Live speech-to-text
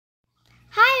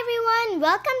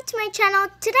welcome to my channel.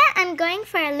 Today I'm going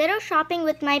for a little shopping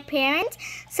with my parents.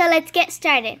 So let's get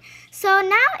started. So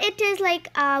now it is like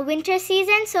winter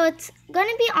season, so it's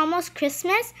gonna be almost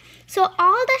Christmas. So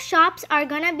all the shops are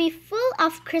gonna be full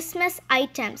of Christmas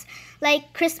items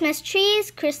like Christmas trees,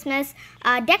 Christmas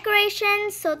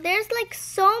decorations. So there's like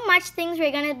so much things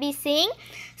we're gonna be seeing.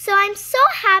 So I'm so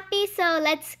happy, so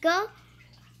let's go.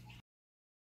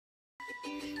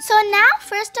 So now,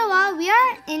 first of all, we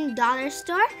are in dollar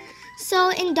store.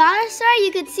 So in dollar store,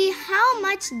 you could see how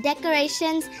much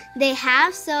decorations they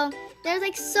have. So there's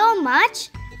like so much.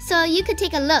 So you could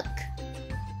take a look.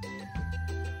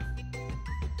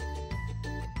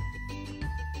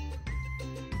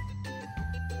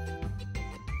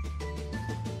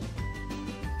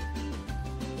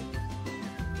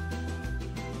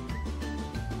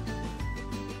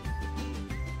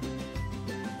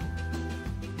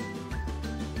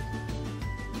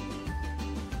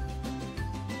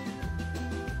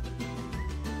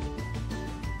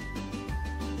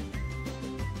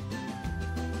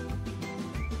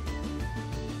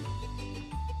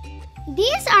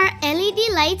 These are LED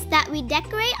lights that we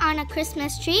decorate on a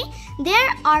Christmas tree. There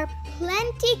are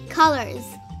plenty colors.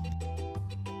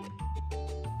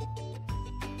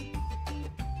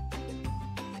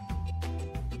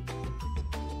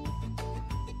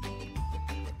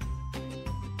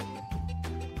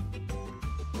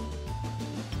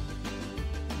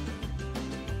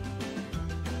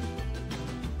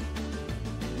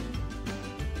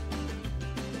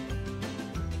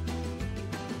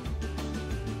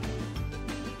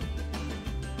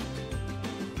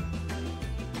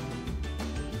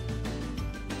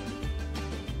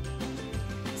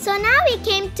 So now we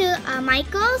came to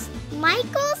Michael's.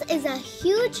 Michael's is a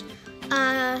huge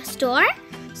store.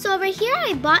 So over here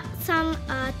I bought some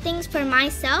things for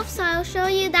myself. So I'll show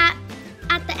you that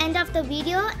at the end of the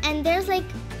video. And there's like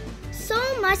so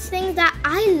much things that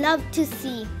I love to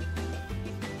see.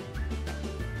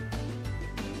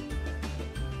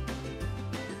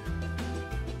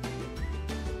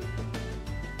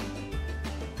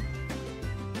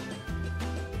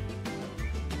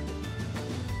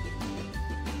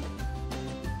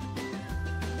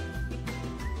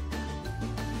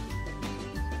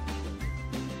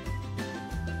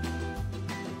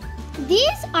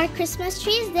 These are Christmas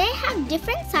trees. They have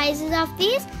different sizes of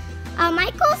these.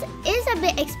 Michael's is a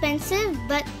bit expensive,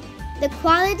 but the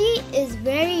quality is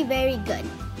very, very good.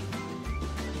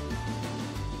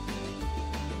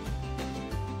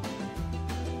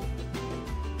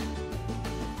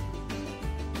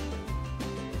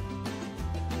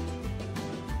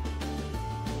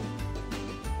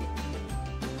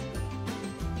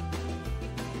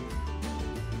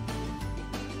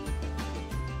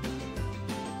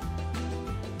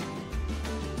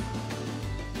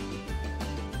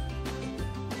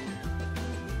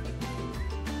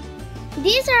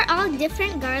 These are all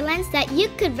different garlands that you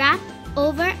could wrap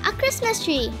over a Christmas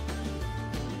tree.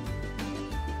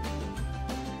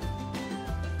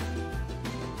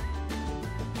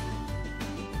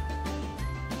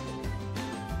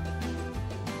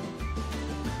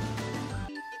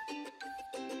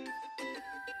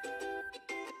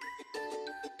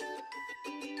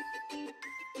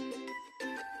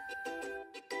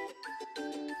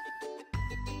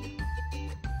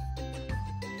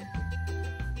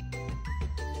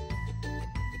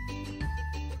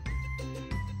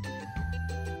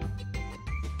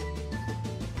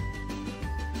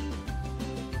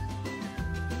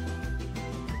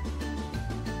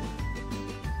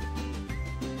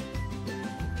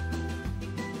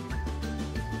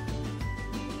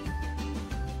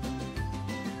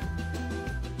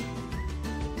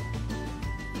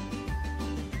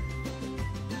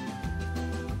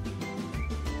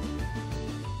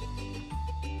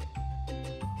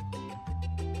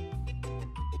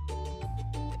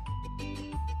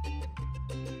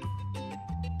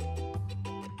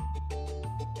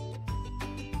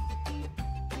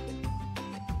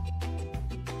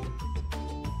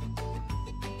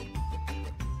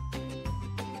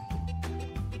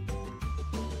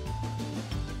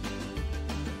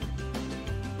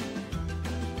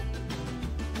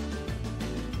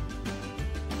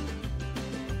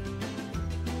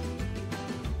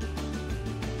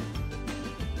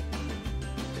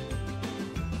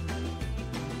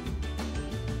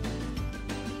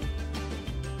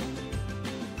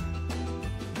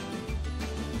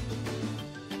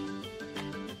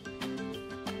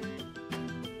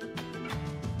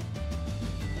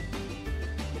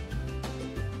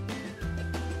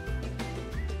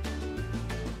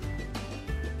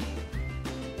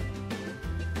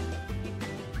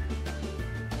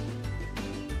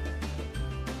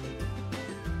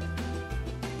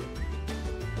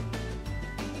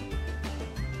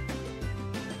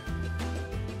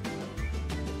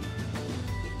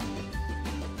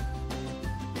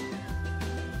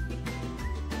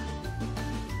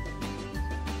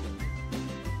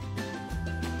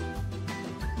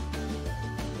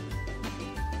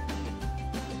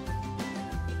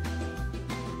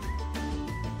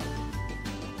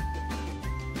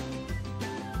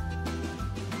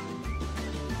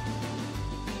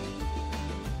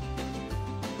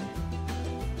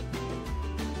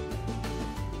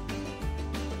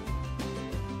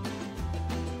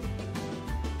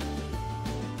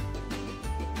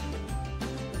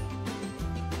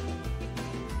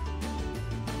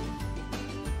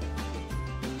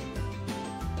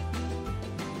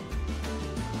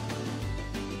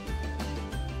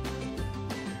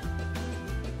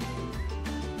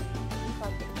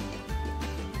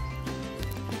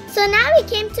 So now we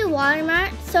came to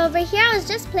Walmart. So over here I was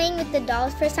just playing with the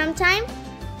dolls for some time.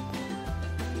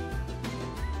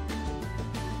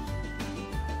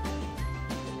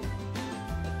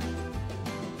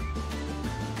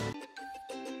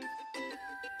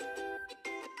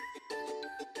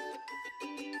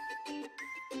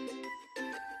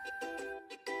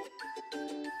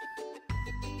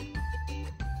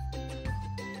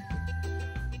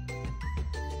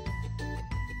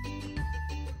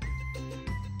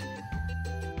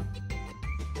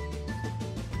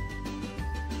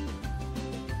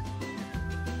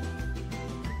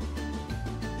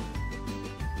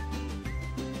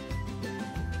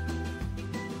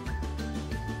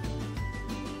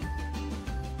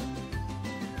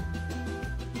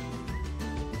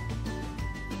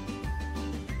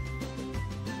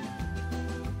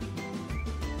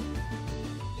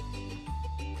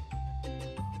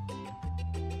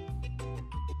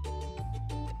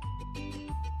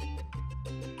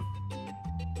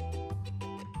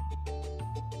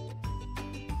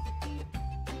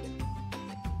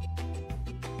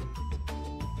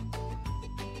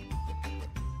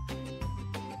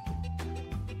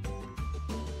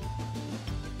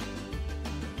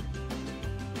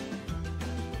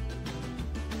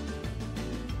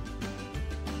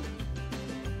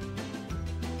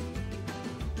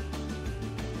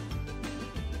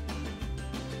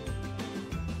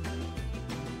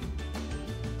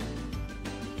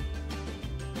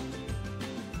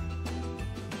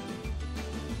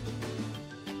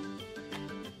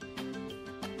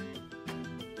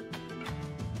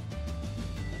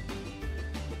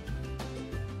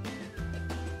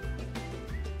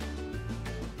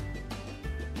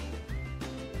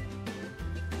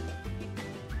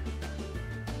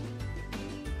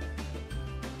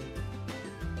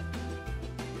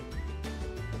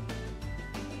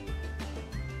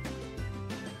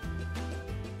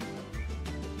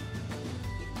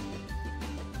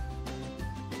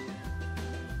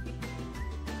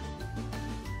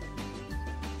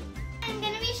 I'm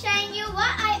going to be showing you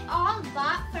what I all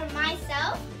bought for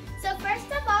myself. So first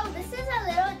of all, this is a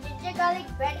little ginger garlic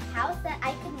bread house that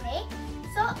I could make.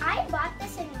 So I bought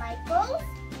this in Michael's.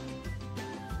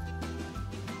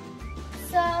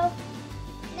 So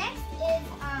next is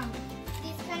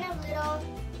these kind of little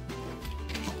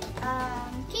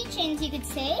keychains, you could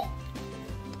say.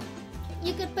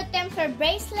 You could put them for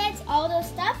bracelets, all those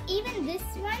stuff. Even this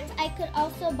ones, I could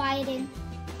also buy it in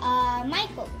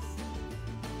Michael's.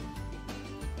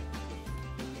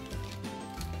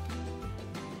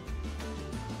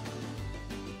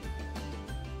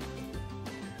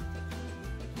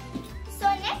 So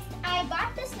next, I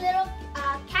bought this little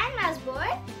canvas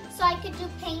board so I could do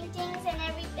paintings and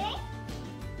everything.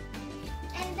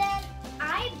 And then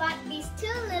I bought these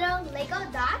two little Lego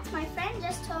dots. My friend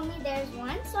just told me there's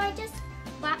one, so I just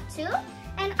bought two.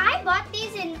 And I bought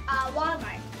these in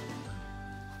Walmart.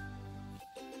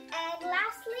 And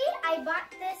lastly, I bought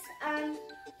this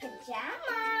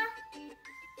pajama.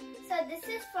 So this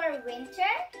is for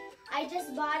winter. I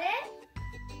just bought it.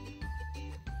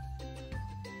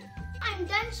 I'm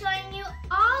done showing you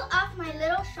all of my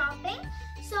little shopping.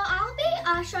 So I'll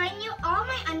be showing you all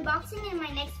my unboxing in my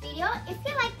next video. If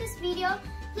you like this video,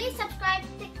 please subscribe,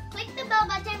 click the bell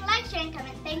button, like, share, and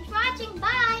comment. Thanks for watching.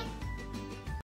 Bye!